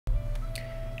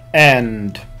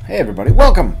And hey everybody,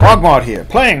 welcome! BogMod here,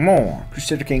 playing more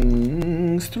Crusader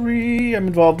Kings 3. I'm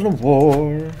involved in a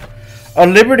war. A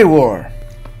Liberty War.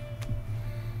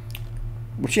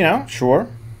 Which, you know, sure.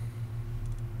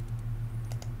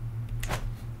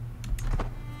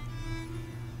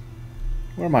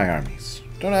 Where are my armies?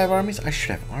 Don't I have armies? I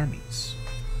should have armies.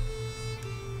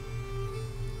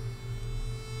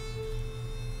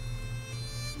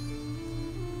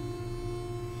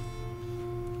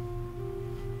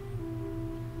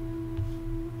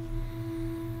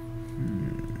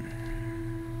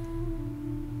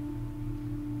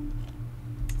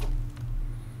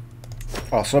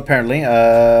 Also, apparently,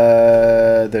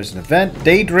 there's an event.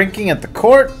 Day drinking at the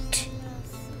court.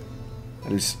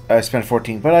 I spent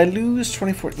 14, but I lose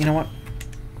 24. You know what?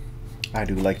 I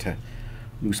do like to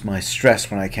lose my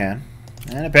stress when I can.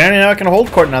 And apparently now I can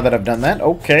hold court now that I've done that.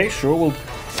 Okay, sure, we'll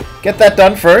get that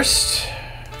done first.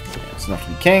 It's enough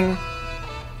to be king.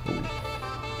 Ooh.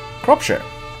 Crop share.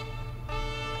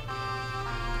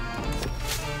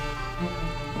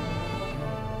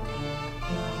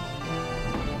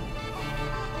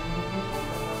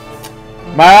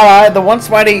 My ally, the once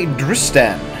mighty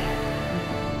Dristan.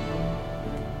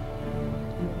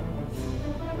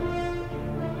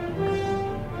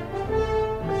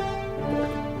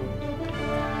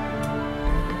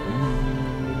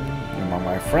 You're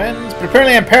my friends, but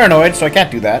apparently I'm paranoid, so I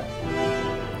can't do that.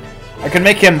 I can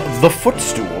make him the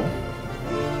footstool.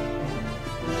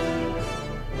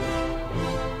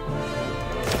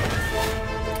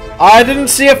 I didn't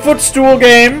see a footstool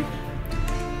game.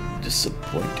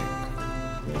 Disappointing.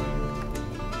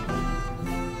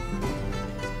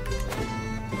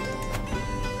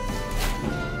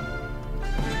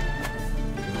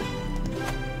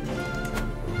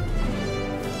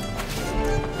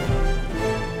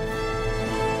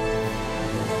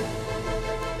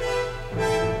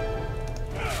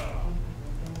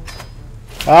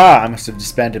 Ah, I must have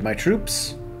disbanded my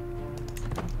troops.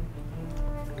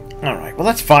 Alright, well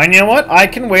that's fine. You know what? I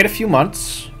can wait a few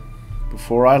months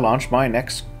before I launch my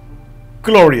next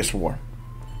glorious war.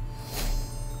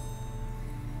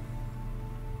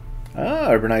 Ah,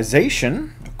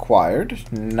 urbanization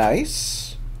acquired.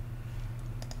 Nice.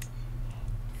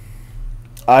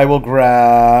 I will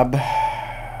grab...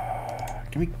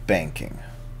 Give me banking.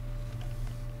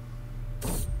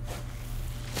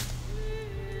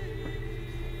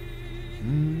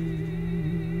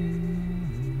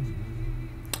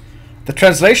 The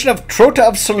translation of Trota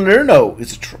of Salerno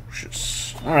is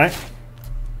atrocious. Alright.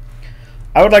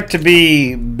 I would like to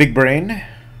be big brain.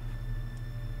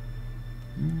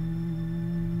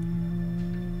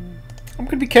 I'm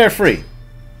gonna be carefree.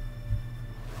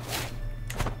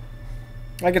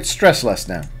 I get stressed less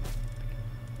now.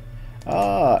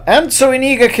 Anso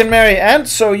Iniga can marry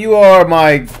Anso. You are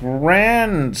my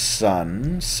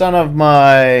grandson. Son of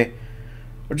my...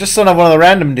 Or just son of one of the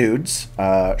random dudes.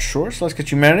 Sure, so let's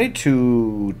get you married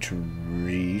to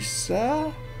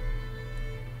Teresa.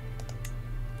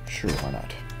 Sure, why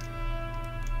not?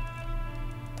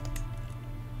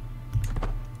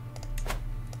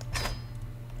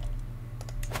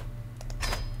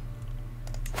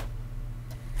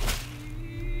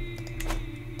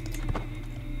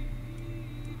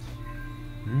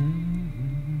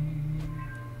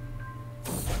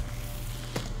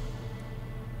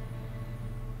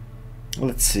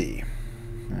 Let's see.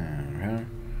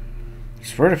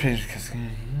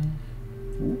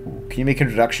 Ooh, can you make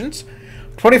introductions?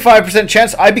 25%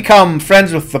 chance I become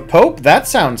friends with the Pope? That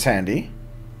sounds handy.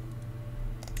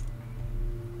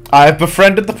 I've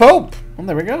befriended the Pope. Well,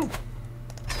 there we go.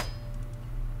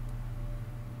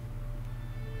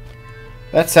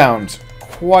 That sounds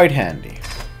quite handy.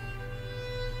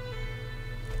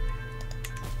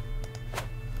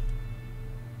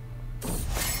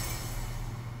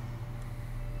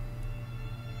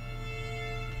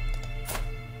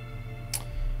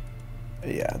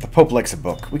 Yeah, the Pope likes a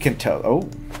book. We can tell. Oh.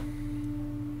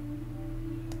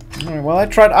 Alright, well, I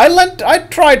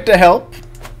tried to help.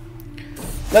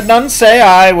 Let none say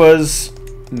I was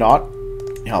not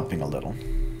helping a little.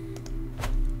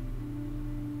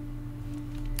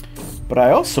 But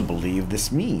I also believe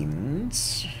this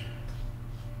means...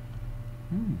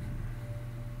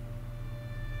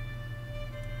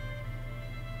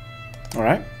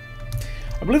 Alright.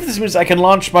 I believe this means I can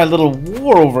launch my little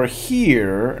war over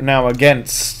here now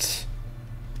against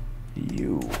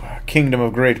you, Kingdom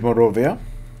of Great Moravia.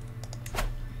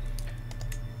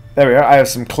 There we are. I have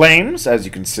some claims, as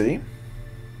you can see,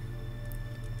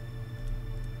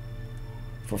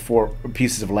 for 4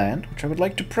 pieces of land, which I would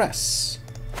like to press.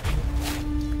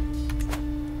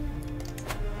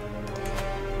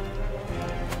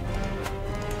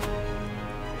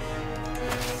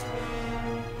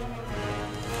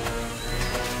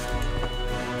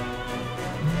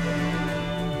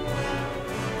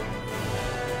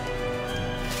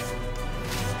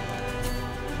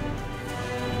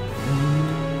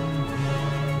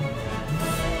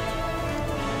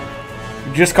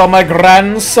 You just call my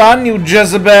grandson, you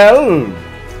Jezebel!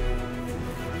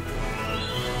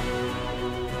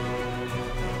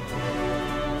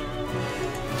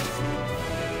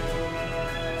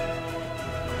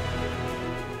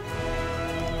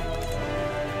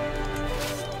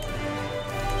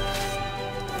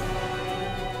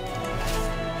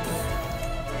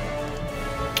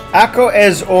 Ako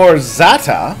es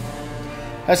Orzata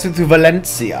has to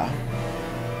Valencia.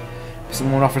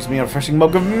 Someone offers me a refreshing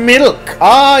mug of milk.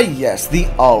 Ah, yes, the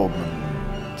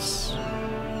almonds.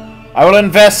 I will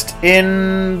invest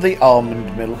in the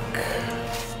almond milk.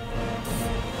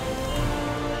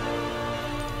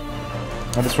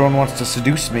 Now this one wants to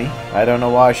seduce me. I don't know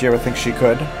why she ever thinks she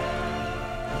could.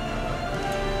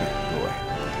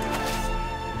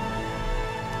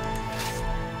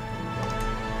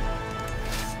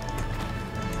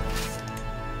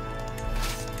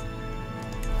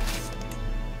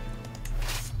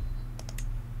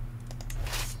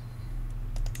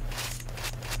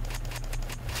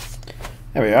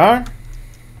 There we are.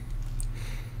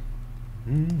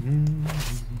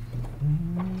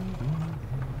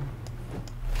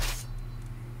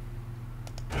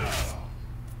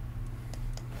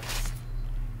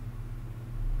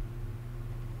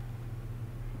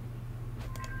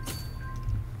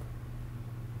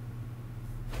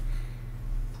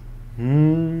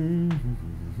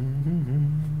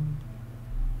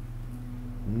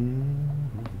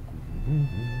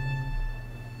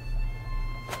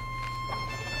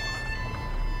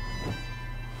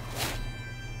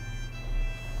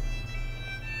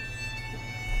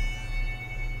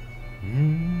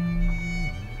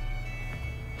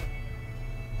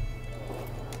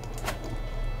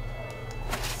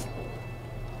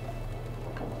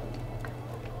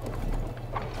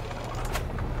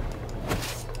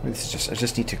 I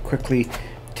just need to quickly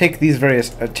take these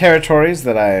various territories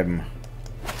that I'm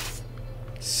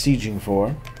sieging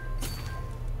for.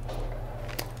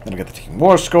 Then I get the taking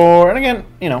war score, and again,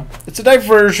 you know, it's a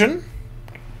diversion,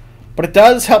 but it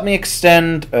does help me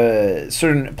extend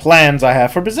certain plans I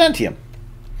have for Byzantium.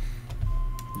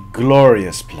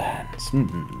 Glorious plans.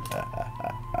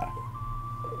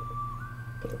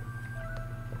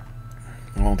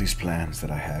 All these plans that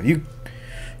I have. You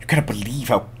cannot believe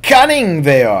how cunning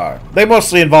they are. They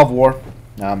mostly involve war,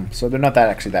 so they're not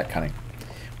actually that cunning.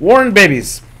 War and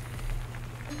babies.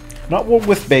 Not war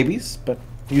with babies, but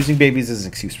using babies as an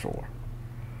excuse for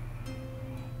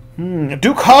war.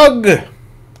 Duke Hug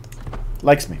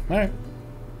likes me. All right.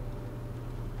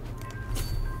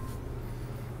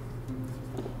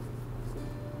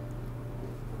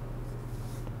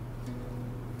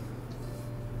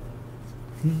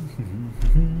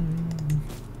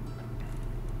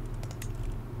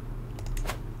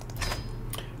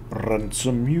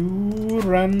 Ransom you,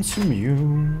 ransom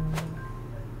you.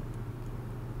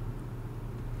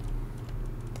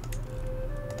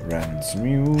 Ransom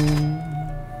you.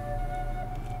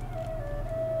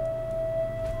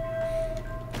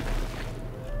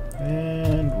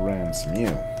 And ransom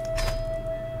you.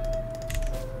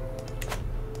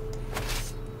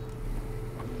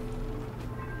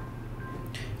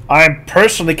 I'm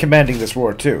personally commanding this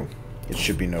war too, it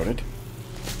should be noted.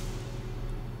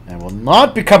 I will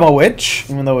not become a witch,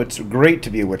 even though it's great to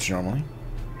be a witch normally.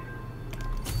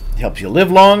 It helps you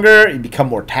live longer, you become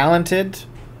more talented.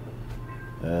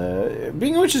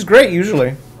 Being a witch is great,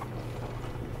 usually.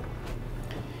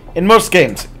 In most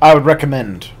games, I would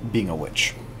recommend being a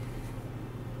witch.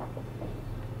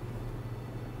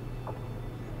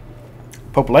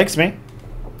 Pope likes me.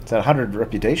 It's at 100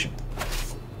 reputation.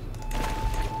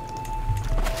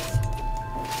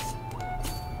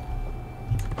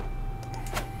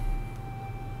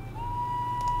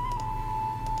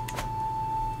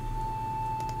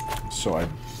 So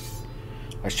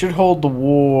I should hold the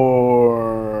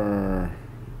war.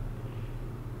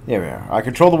 There we are. I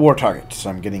control the war target, so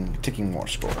I'm getting ticking war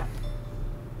score.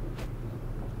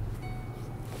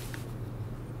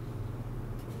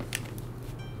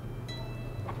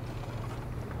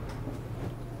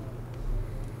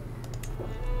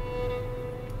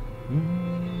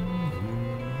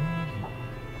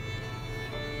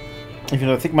 Even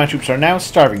though I think my troops are now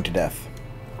starving to death.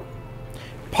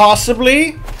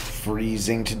 Possibly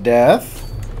freezing to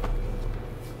death.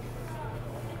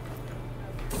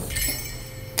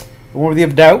 Worthy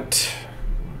of doubt.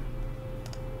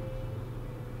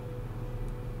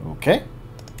 Okay.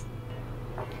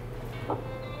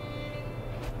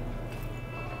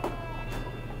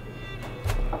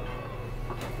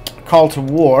 Call to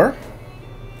war.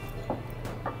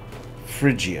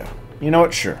 Phrygia. You know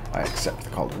what? Sure. I accept the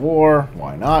call to war.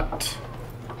 Why not?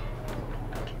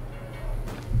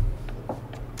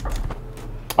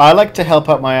 I like to help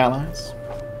out my allies.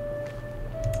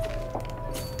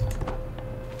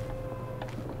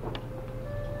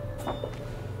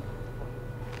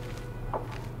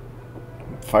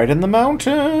 Fight in the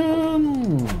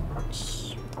mountains.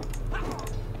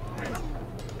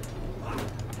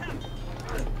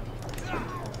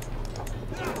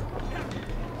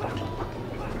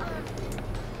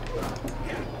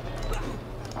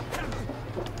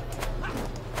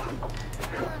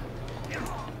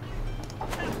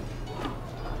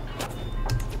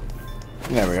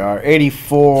 There we are,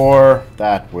 84.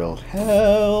 That will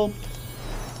help.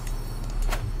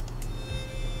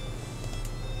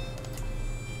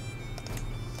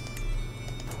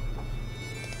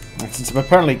 And since I'm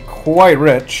apparently quite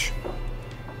rich,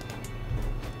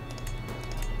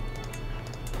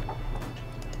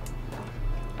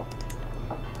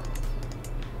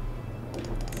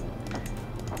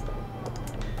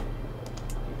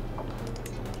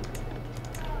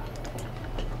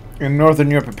 in Northern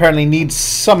Europe apparently needs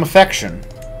some affection.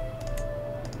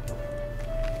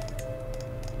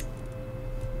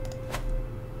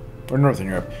 Or Northern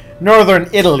Europe. Northern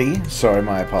Italy. Sorry,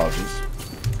 my apologies.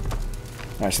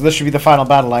 Alright, so this should be the final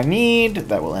battle I need.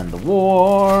 That will end the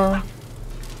war.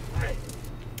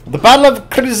 The Battle of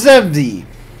Crusader.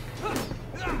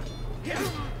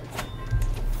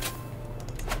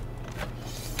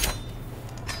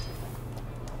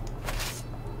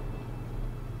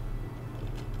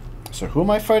 So who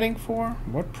am I fighting for?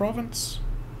 What province?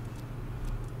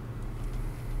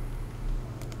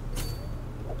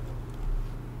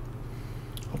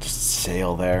 I'll just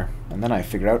sail there. And then I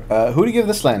figure out who to give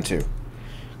this land to.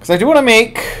 Because I do want to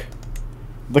make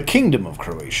the Kingdom of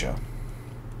Croatia.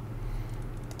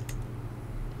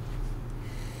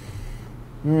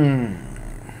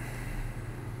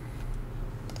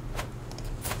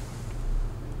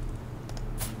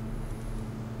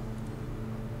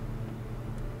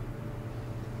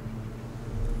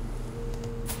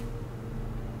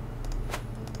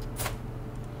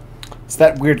 It's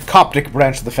that weird Coptic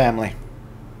branch of the family.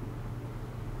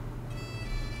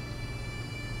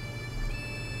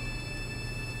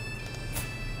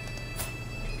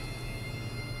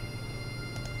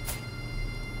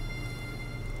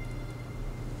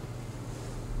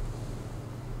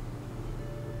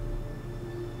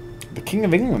 The King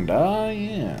of England, ah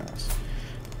yes.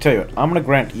 Tell you what, I'm gonna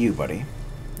grant you, buddy.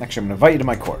 Actually, I'm gonna invite you to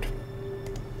my court.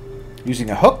 Using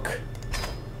a hook.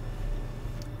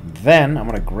 Then I'm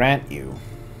going to grant you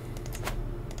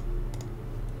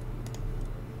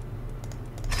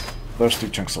those 3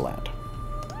 chunks of land.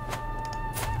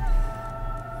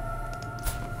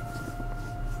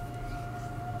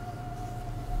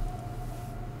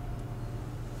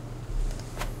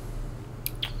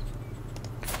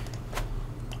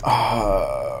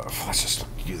 Let's just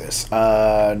do this.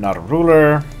 Not a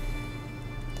ruler.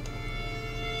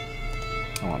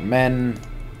 I want men.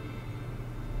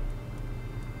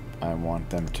 I want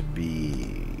them to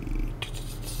be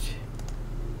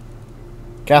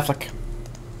Catholic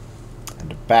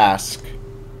and Basque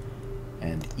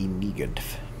and Inigid.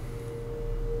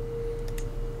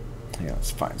 Yeah, let's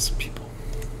find some people.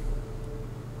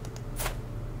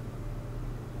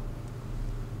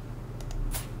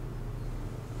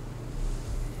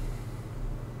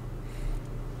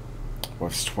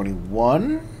 What's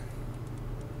 21?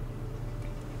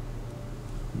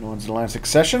 No one's in line of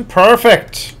succession.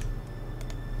 Perfect!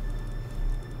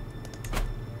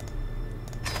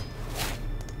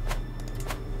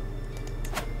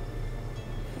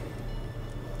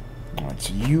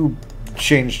 So you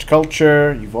changed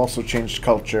culture. You've also changed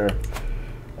culture.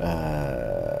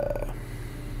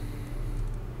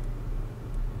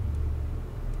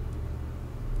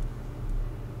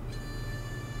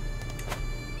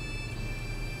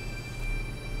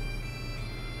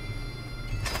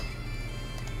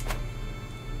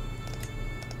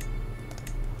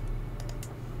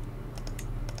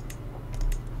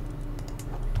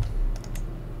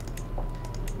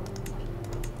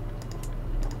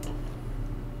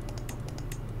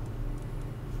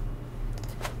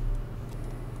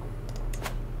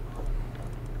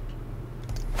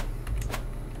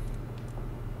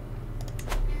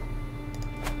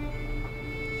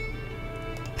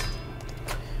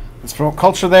 Let's promote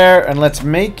culture there, and let's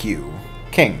make you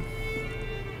king.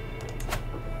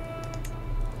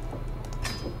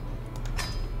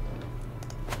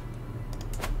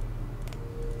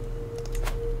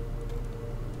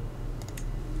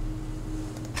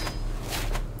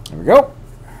 There we go.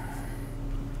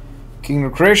 King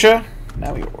of Croatia,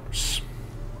 now yours.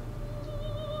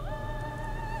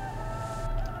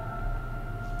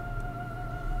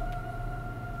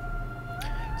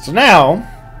 So now,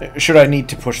 should I need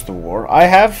to push the war. I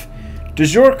have de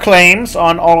jure claims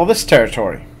on all of this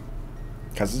territory.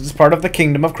 Because it is part of the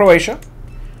Kingdom of Croatia.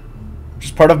 Which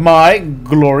is part of my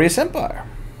glorious empire.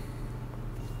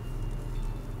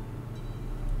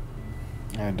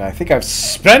 And I think I've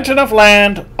spent enough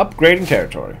land upgrading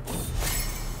territory.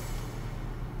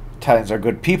 Italians are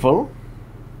good people.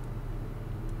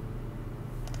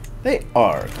 They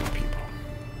are good people.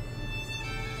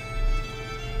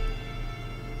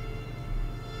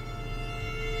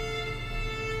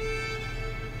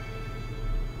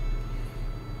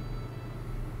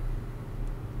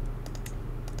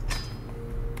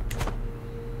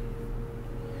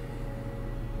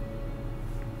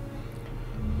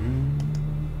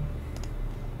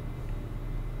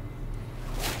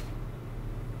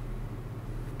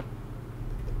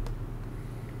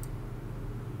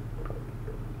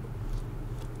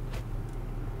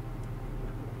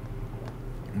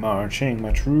 Marching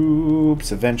my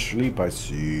troops eventually by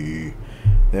sea.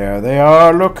 There they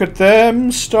are, look at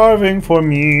them, starving for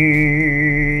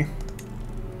me.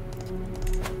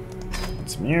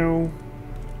 That's you.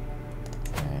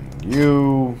 And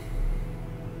you.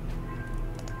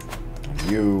 And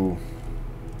you.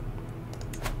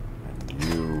 And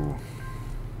you.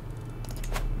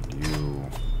 And you.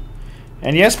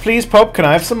 And yes, please, Pope, can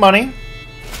I have some money?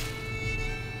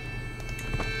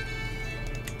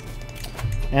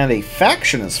 And a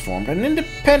faction is formed, an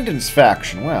independence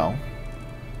faction. Well,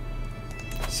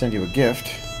 send you a gift.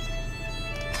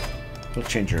 It'll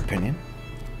change your opinion.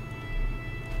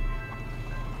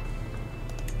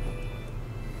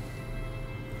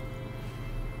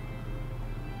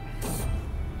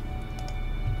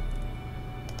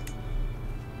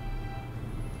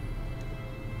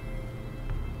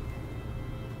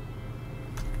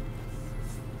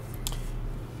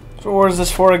 So what is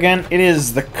this for again? It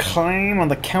is the claim on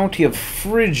the county of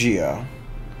Phrygia,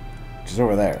 which is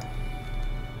over there.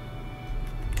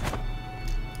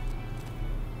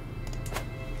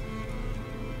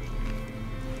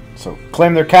 So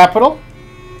claim their capital,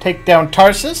 take down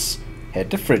Tarsus, head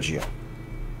to Phrygia.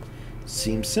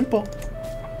 Seems simple.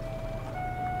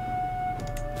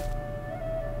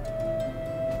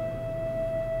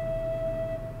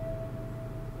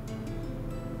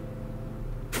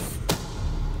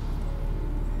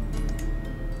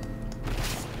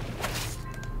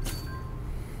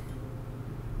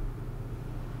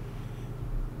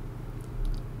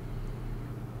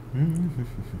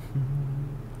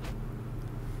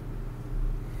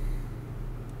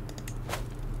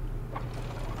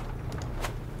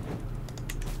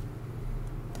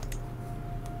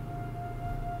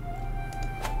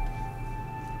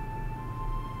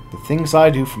 The things I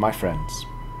do for my friends.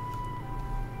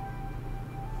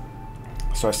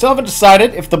 So I still haven't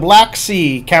decided if the Black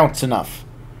Sea counts enough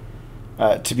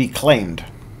to be claimed.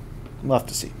 We'll have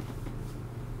to see.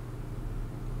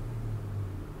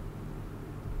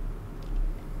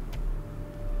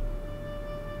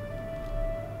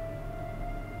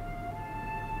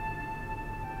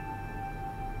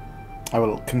 I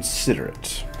will consider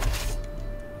it.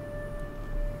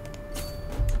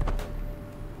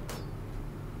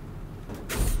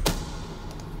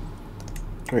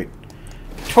 Great.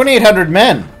 2,800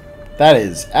 men. That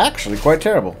is actually quite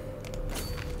terrible.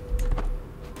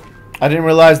 I didn't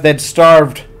realize they'd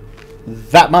starved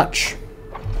that much.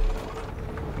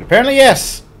 But apparently,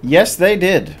 yes. Yes, they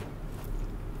did.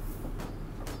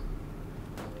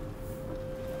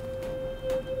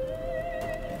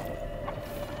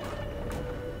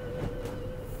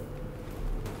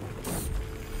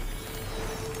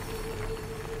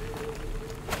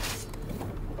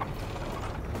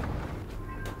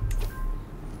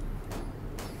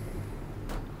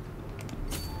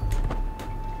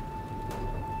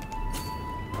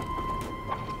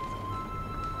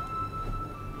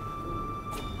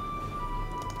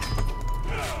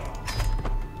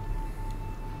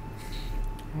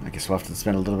 We'll have to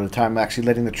spend a little bit of time actually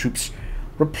letting the troops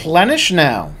replenish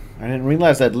now. I didn't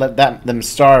realize I'd let them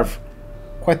starve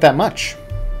quite that much.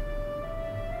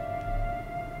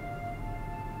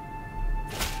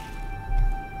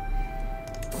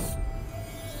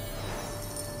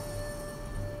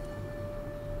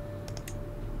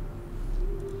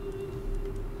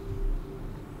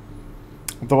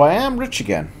 Though I am rich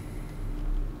again.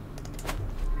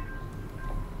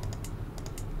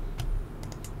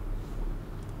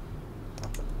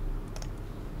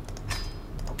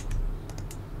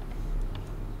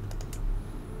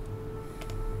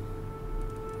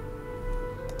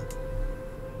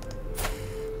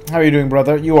 How are you doing,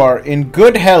 brother? You are in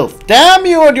good health. Damn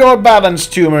you and your balance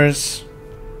tumors.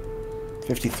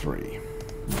 53.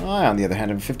 I, on the other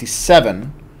hand, am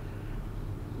 57.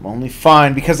 I'm only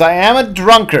fine because I am a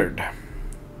drunkard.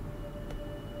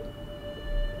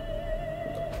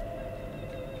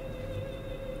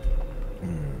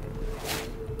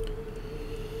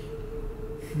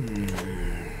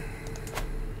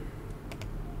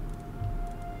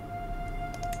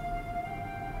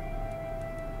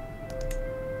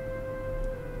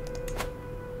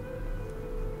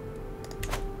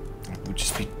 It would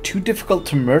just be too difficult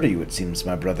to murder you, it seems,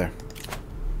 my brother.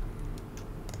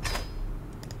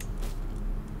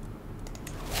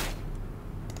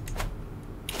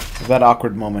 That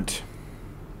awkward moment.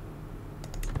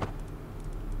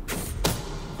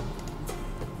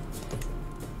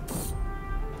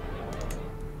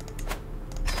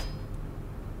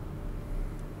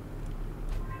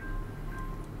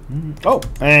 Oh,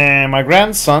 and my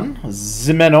grandson,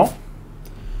 Zimeno.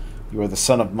 You are the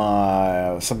son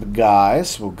of some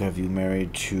guys. We'll have you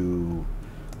married to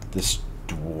this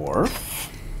dwarf.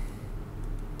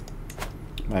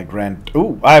 I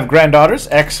have granddaughters.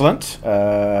 Excellent.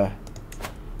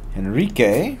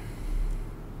 Enrique. You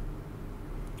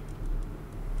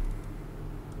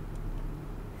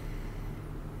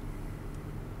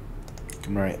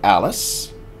can marry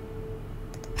Alice.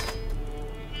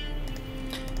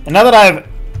 And now that I have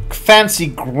fancy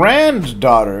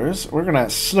granddaughters, we're going to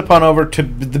slip on over to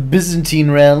the Byzantine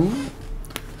realm.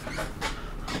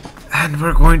 And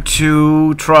we're going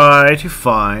to try to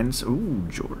find... Ooh,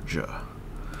 Georgia.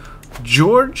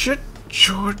 Georgia.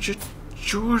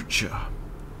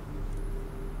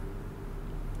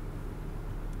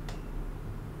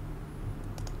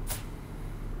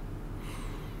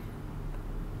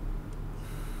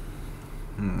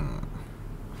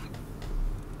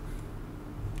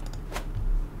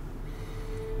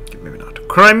 Maybe not.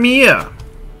 Crimea!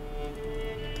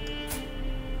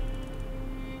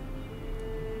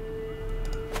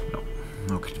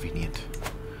 No convenient.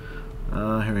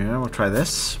 Here we are. We'll try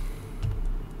this.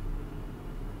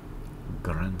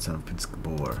 Grandson of Prince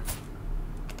Gabor.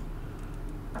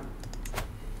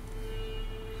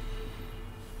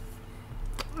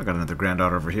 I got another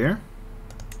granddaughter over here.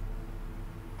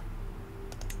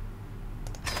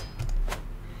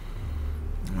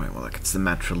 Alright, well, that gets the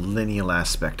matrilineal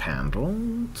aspect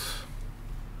handled.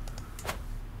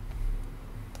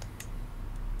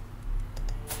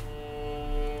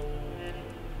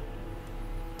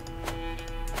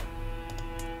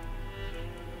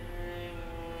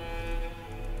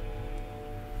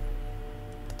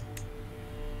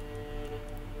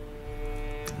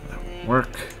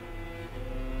 Work.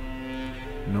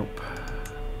 Nope.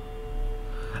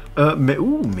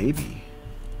 Ooh, maybe.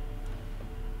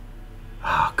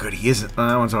 Ah, good, he isn't.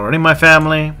 That one's already my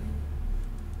family.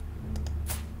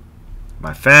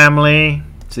 My family.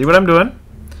 See what I'm doing?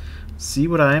 See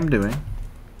what I am doing?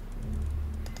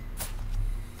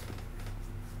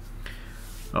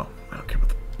 Oh, I don't care about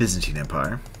the Byzantine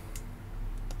Empire.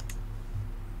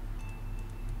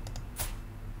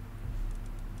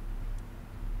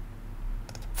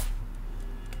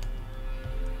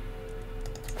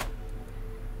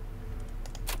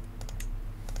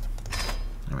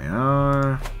 There we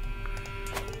are.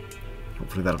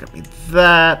 Hopefully that'll get me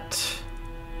that.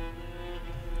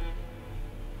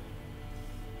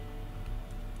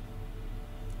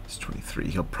 It's 23.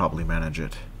 He'll probably manage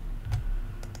it.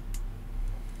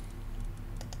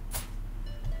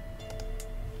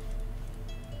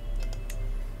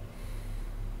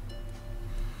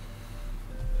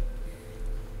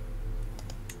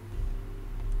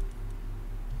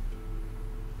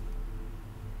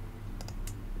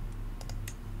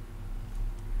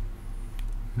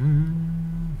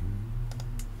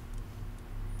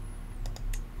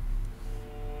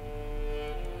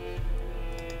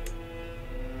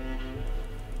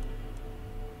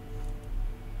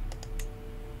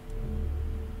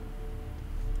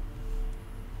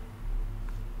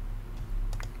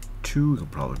 Two, he'll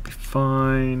probably be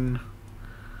fine.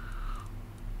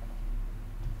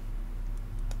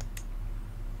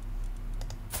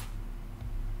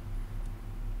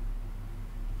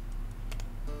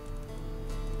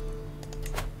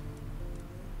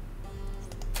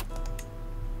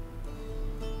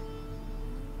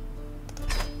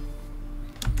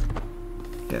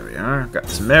 There we are. Got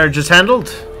some marriages handled.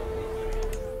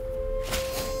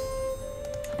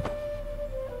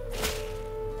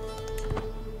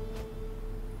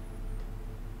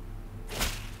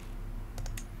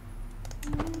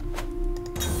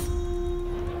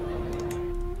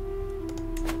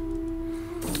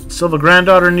 Still have a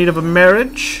granddaughter in need of a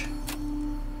marriage.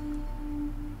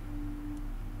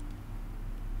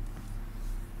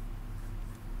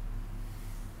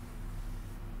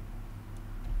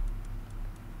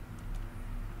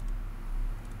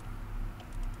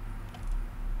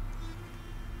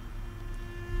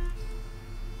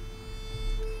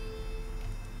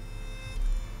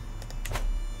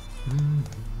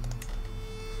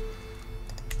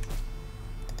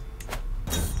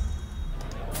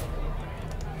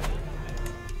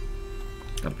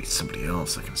 somebody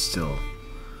else I can still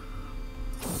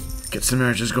get some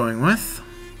marriages going with.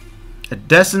 A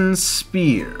Descent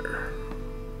Spear.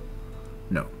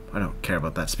 No, I don't care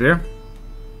about that spear.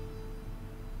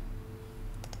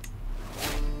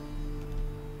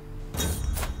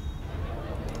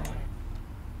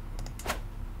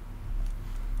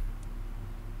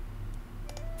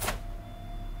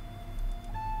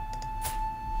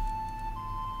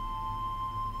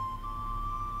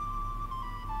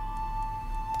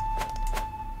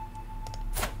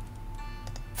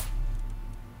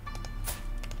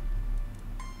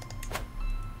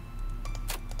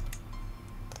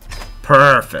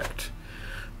 Perfect.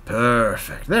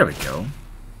 Perfect. There we go.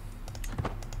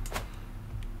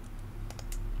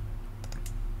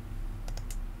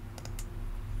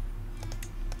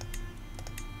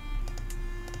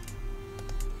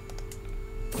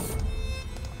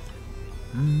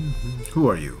 Who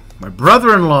are you? My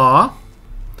brother-in-law?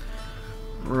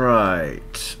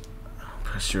 Right.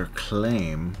 Press your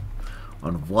claim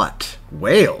on what?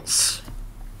 Wales?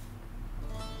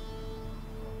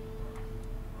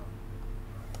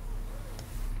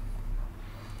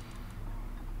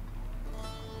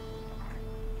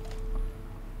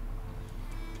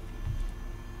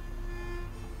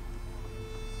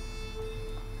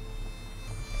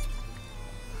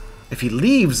 If he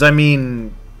leaves, I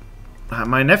mean,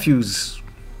 my nephew's...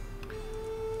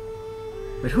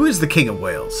 Wait, who is the King of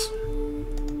Wales?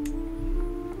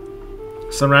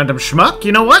 Some random schmuck?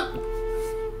 You know what?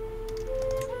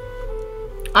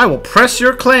 I will press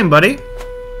your claim, buddy.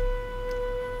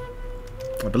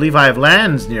 I believe I have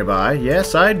lands nearby.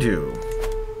 Yes, I do.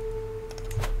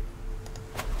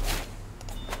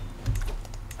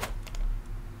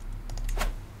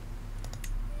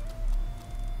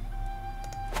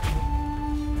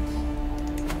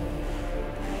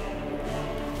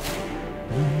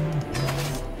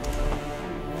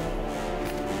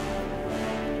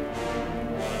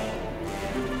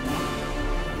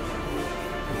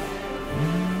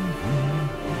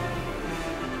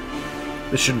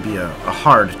 This shouldn't be a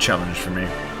hard challenge for me.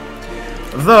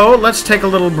 Though, let's take a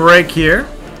little break here.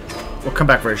 We'll come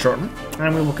back very shortly.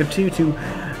 And we will continue to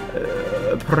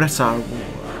press our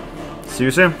war. See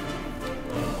you soon.